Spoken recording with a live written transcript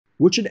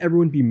What should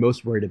everyone be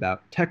most worried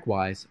about,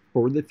 tech-wise,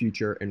 for the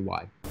future, and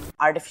why?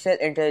 Artificial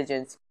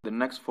intelligence. The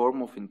next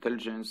form of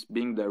intelligence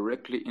being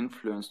directly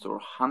influenced or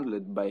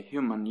handled by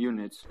human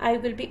units. I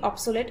will be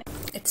obsolete.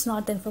 It's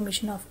not the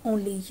information of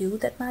only you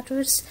that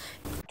matters.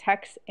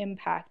 Tech's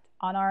impact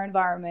on our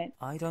environment.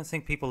 I don't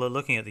think people are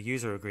looking at the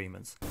user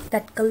agreements.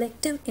 That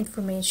collective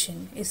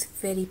information is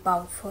very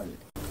powerful.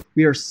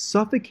 We are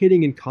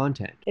suffocating in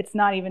content. It's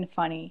not even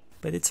funny.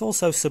 But it's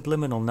also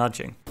subliminal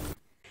nudging.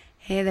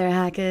 Hey there,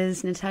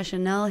 hackers. Natasha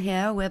Nel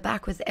here. We're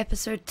back with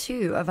episode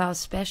 2 of our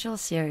special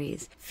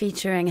series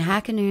featuring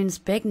HackerNoon's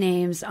big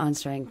names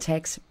answering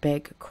tech's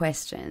big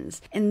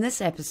questions. In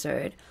this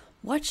episode,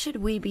 what should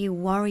we be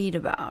worried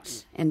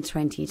about in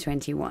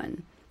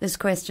 2021? This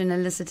question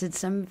elicited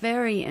some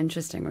very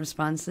interesting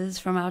responses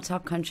from our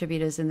top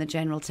contributors in the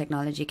general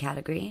technology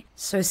category.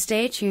 So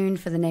stay tuned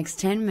for the next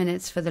 10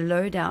 minutes for the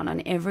lowdown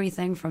on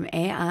everything from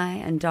AI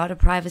and data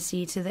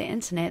privacy to the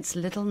internet's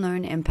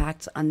little-known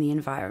impact on the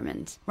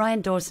environment.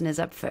 Ryan Dawson is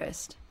up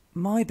first.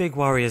 My big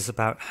worry is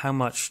about how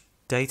much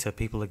data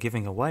people are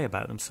giving away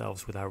about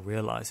themselves without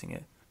realizing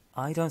it.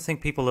 I don't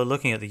think people are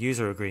looking at the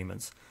user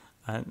agreements.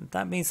 And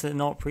that means they're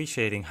not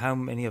appreciating how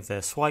many of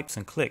their swipes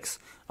and clicks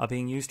are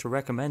being used to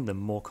recommend them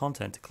more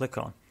content to click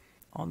on.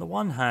 On the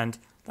one hand,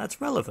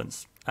 that's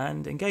relevance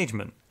and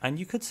engagement, and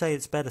you could say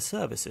it's better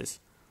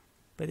services.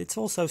 But it's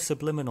also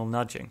subliminal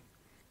nudging.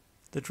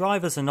 The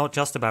drivers are not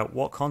just about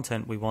what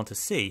content we want to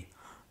see,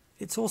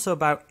 it's also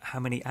about how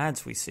many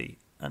ads we see,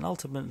 and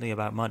ultimately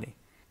about money.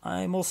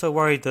 I'm also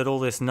worried that all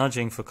this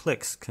nudging for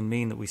clicks can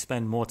mean that we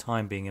spend more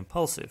time being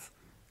impulsive,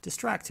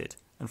 distracted,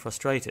 and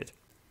frustrated.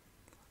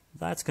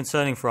 That's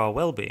concerning for our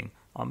well-being,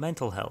 our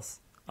mental health,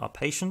 our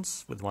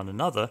patience with one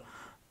another,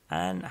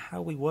 and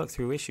how we work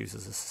through issues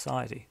as a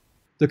society.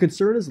 The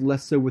concern is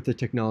less so with the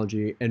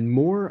technology and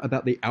more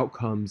about the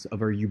outcomes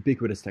of our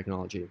ubiquitous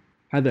technology.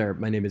 Hi there,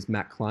 my name is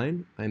Matt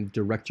Klein. I'm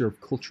Director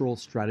of Cultural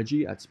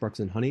Strategy at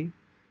Sparks and Honey,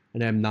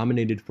 and I am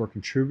nominated for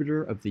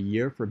Contributor of the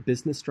Year for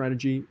Business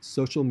Strategy,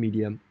 Social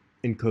Media,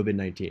 and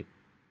COVID-19.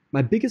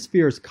 My biggest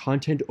fear is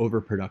content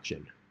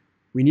overproduction.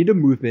 We need a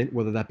movement,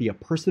 whether that be a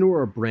person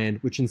or a brand,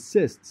 which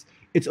insists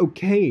it's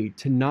okay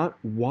to not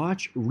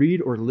watch,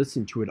 read, or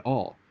listen to it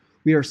all.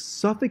 We are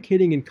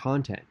suffocating in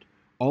content,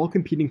 all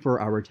competing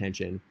for our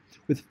attention,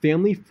 with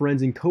family,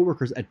 friends, and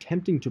coworkers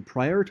attempting to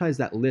prioritize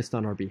that list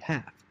on our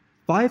behalf.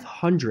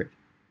 500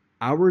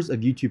 hours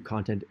of YouTube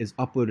content is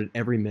uploaded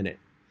every minute,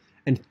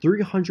 and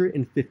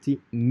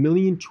 350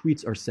 million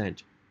tweets are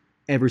sent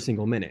every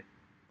single minute.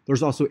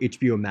 There's also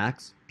HBO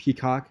Max,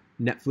 Peacock,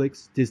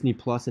 Netflix, Disney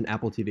Plus, and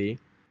Apple TV.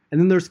 And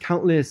then there's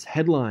countless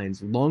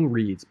headlines, long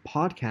reads,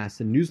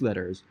 podcasts, and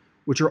newsletters,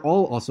 which are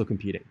all also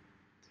competing.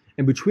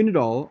 And between it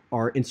all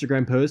are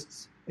Instagram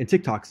posts and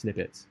TikTok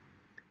snippets.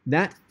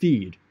 That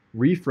feed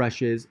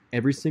refreshes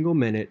every single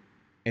minute,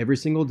 every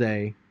single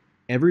day,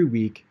 every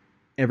week,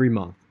 every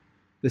month.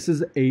 This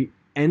is an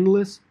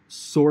endless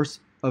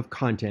source of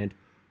content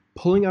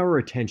pulling our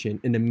attention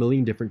in a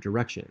million different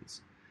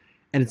directions.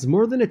 And it's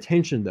more than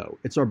attention though,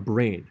 it's our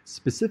brain,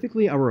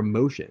 specifically our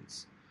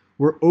emotions.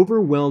 We're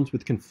overwhelmed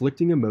with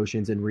conflicting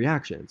emotions and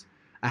reactions.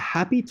 A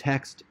happy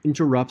text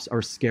interrupts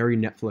our scary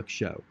Netflix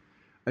show.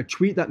 A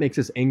tweet that makes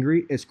us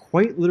angry is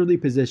quite literally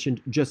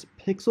positioned just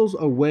pixels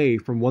away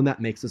from one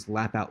that makes us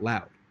laugh out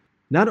loud.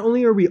 Not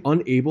only are we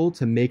unable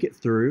to make it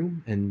through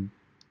and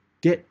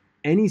get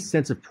any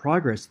sense of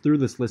progress through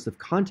this list of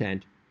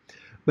content,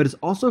 but it's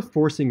also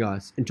forcing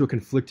us into a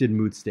conflicted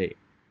mood state.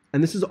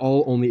 And this is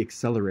all only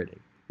accelerating.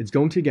 It's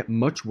going to get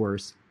much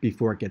worse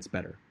before it gets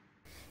better.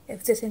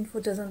 If this info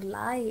doesn't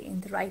lie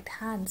in the right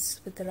hands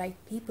with the right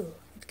people,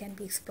 it can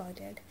be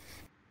exploited.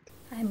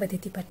 I'm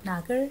Aditi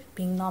Bhatnagar,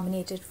 being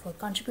nominated for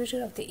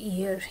Contributor of the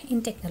Year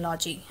in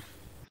Technology.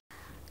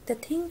 The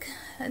thing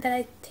that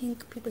I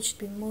think people should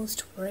be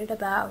most worried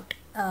about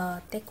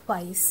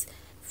tech-wise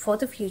for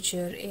the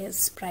future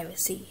is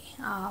privacy,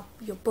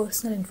 your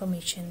personal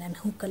information and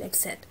who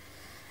collects it.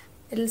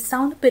 It'll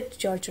sound a bit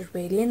George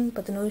Orwellian,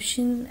 but the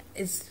notion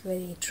is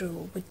very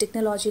true. With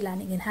technology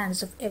landing in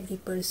hands of every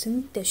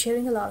person, they're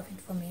sharing a lot of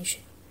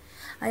information.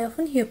 I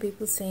often hear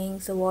people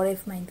saying, so what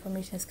if my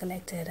information is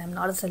collected? I'm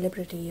not a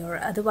celebrity, or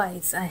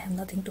otherwise I have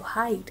nothing to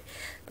hide.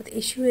 But the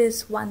issue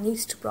is one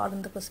needs to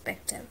broaden the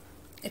perspective.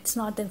 It's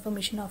not the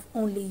information of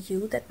only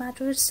you that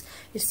matters,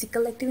 it's the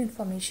collective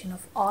information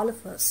of all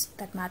of us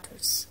that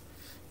matters.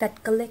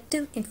 That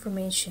collective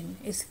information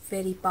is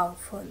very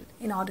powerful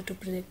in order to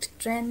predict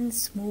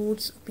trends,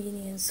 moods,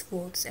 opinions,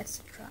 votes,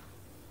 etc.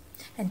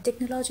 And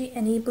technology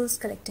enables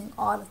collecting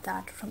all of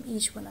that from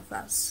each one of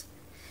us.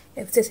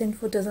 If this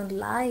info doesn't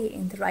lie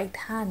in the right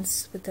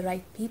hands with the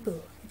right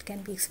people, it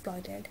can be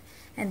exploited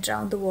and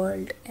drown the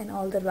world and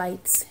all the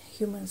rights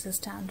humans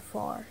stand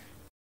for.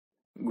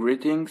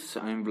 Greetings,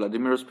 I'm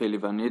Vladimiros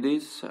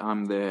Peilivanidis.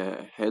 I'm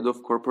the Head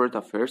of Corporate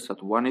Affairs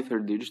at One Ether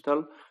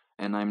Digital,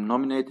 and I'm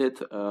nominated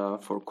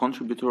for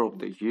Contributor of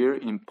the Year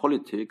in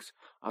Politics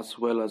as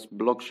well as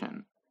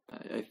Blockchain.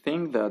 I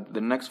think that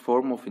the next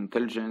form of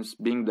intelligence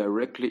being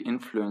directly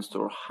influenced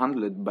or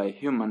handled by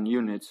human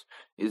units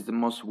is the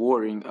most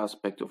worrying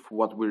aspect of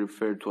what we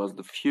refer to as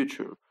the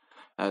future.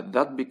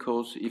 That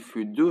because if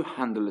we do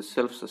handle a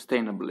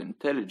self-sustainable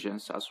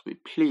intelligence as we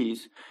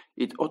please,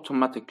 it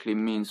automatically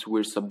means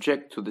we're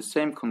subject to the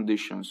same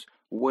conditions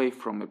way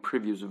from a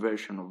previous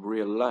version of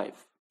real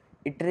life.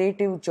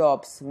 Iterative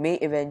jobs may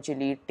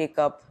eventually take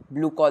up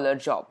blue-collar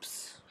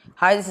jobs.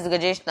 Hi, this is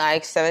Gajesh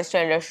Naik, 7th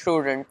standard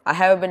student. I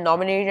have been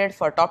nominated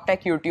for Top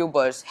Tech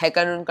YouTubers,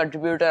 HackerNoon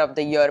Contributor of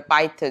the Year,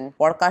 Python,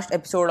 Podcast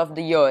Episode of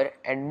the Year,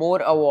 and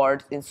more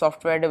awards in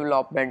software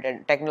development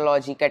and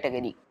technology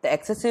category. The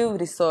excessive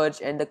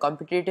research and the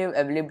competitive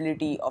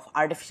availability of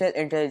artificial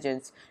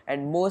intelligence,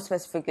 and more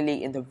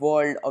specifically in the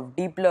world of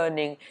deep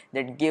learning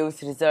that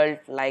gives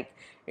results like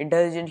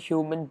intelligent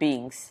human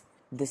beings,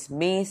 this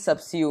may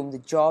subsume the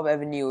job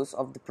avenues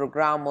of the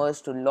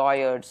programmers to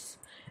lawyers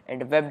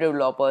and web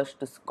developers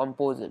to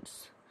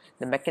composers.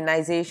 The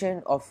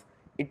mechanization of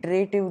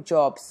iterative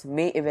jobs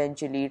may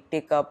eventually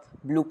take up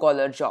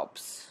blue-collar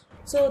jobs.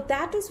 So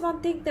that is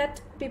one thing that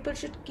people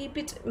should keep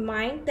it in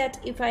mind, that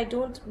if I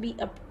don't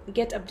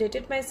get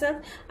updated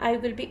myself, I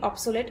will be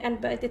obsolete, and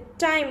by the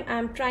time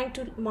I'm trying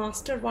to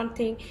master one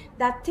thing,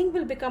 that thing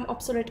will become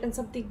obsolete and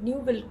something new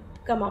will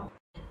come up.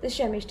 This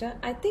Sharmistha,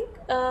 I think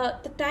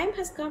the time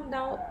has come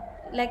now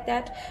like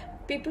that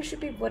people should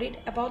be worried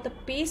about the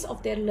pace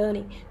of their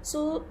learning.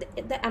 So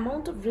the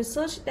amount of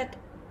research that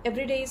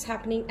every day is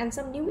happening, and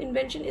some new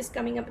invention is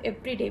coming up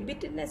every day, be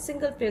it in a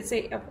single field,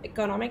 say of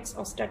economics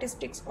or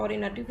statistics or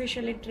in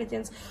artificial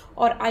intelligence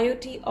or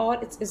IoT, or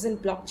it is in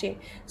blockchain.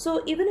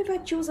 So even if I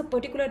choose a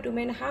particular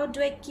domain, how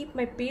do I keep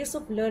my pace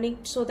of learning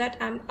so that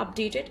I'm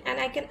updated and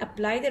I can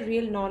apply the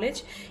real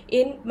knowledge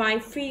in my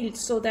field,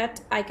 so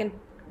that I can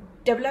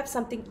develop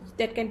something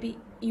that can be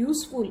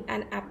useful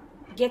and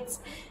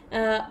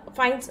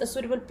finds a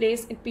suitable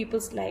place in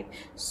people's life.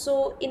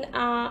 So in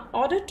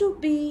order to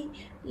be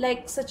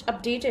like such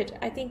updated,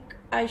 I think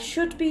I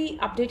should be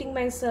updating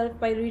myself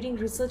by reading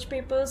research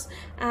papers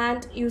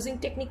and using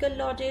technical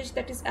knowledge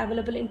that is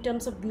available in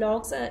terms of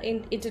blogs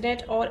in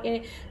internet, or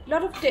a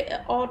lot of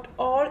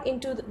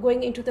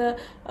going into the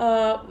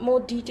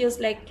more details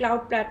like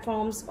cloud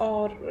platforms,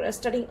 or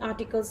studying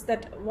articles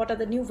that what are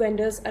the new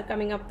vendors are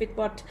coming up with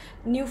what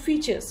new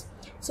features.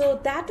 So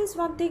that is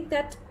one thing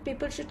that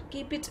people should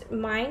keep it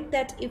in mind,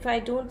 that if I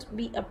don't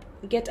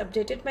get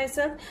updated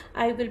myself,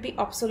 I will be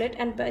obsolete,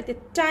 and by the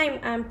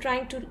time I'm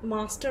trying to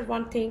master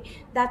one thing,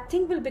 that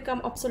thing will become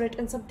obsolete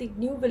and something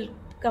new will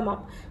come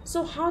up.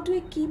 So how do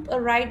I keep a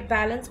right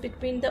balance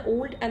between the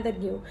old and the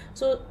new?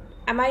 So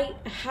am I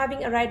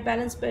having a right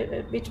balance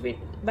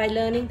by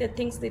learning the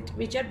things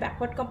which are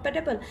backward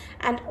compatible,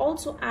 and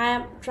also I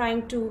am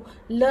trying to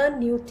learn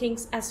new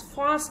things as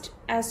fast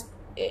as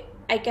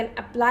I can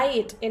apply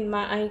it in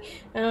my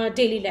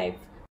daily life.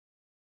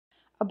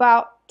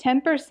 About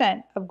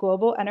 10% of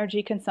global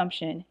energy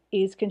consumption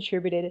is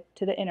contributed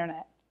to the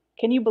internet.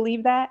 Can you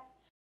believe that?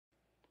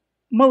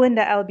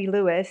 Melinda LB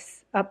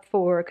Lewis up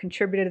for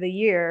Contributor of the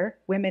Year,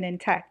 Women in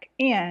Tech,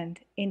 and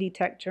Indie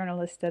Tech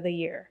Journalist of the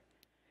Year.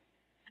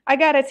 I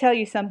gotta tell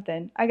you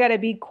something. I gotta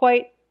be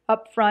quite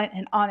upfront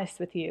and honest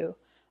with you.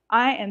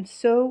 I am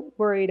so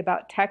worried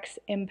about tech's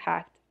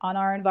impact on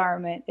our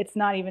environment, it's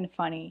not even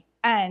funny,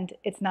 and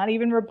it's not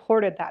even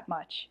reported that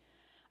much.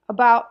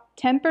 About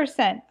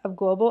 10% of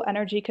global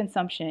energy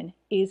consumption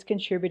is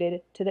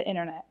contributed to the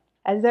internet.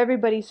 As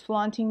everybody's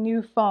flaunting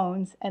new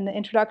phones and the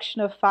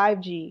introduction of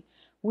 5G,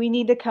 we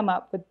need to come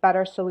up with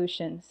better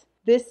solutions.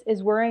 This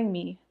is worrying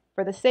me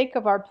for the sake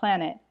of our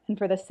planet and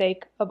for the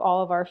sake of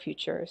all of our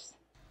futures.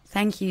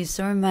 Thank you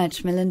so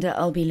much, Melinda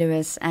LB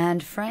Lewis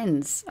and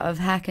friends of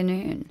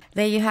HackerNoon.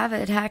 There you have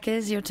it,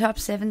 hackers, your top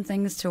 7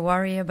 things to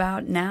worry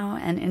about now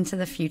and into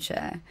the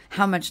future.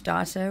 How much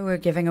data we're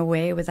giving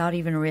away without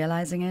even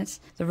realizing it,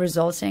 the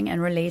resulting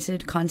and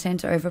related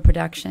content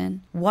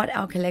overproduction, what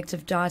our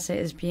collective data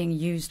is being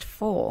used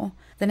for,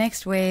 the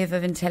next wave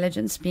of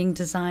intelligence being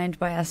designed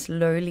by us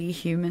lowly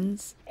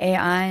humans,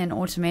 AI and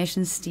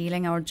automation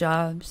stealing our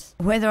jobs,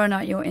 whether or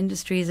not your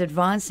industry is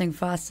advancing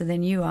faster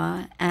than you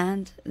are,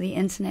 and the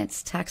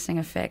internet's taxing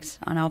effect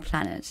on our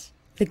planet.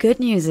 The good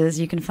news is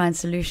you can find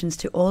solutions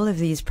to all of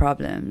these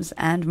problems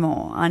and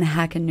more on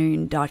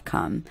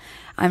HackerNoon.com.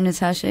 I'm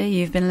Natasha.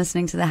 You've been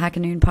listening to the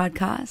HackerNoon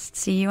podcast.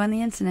 See you on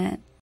the internet.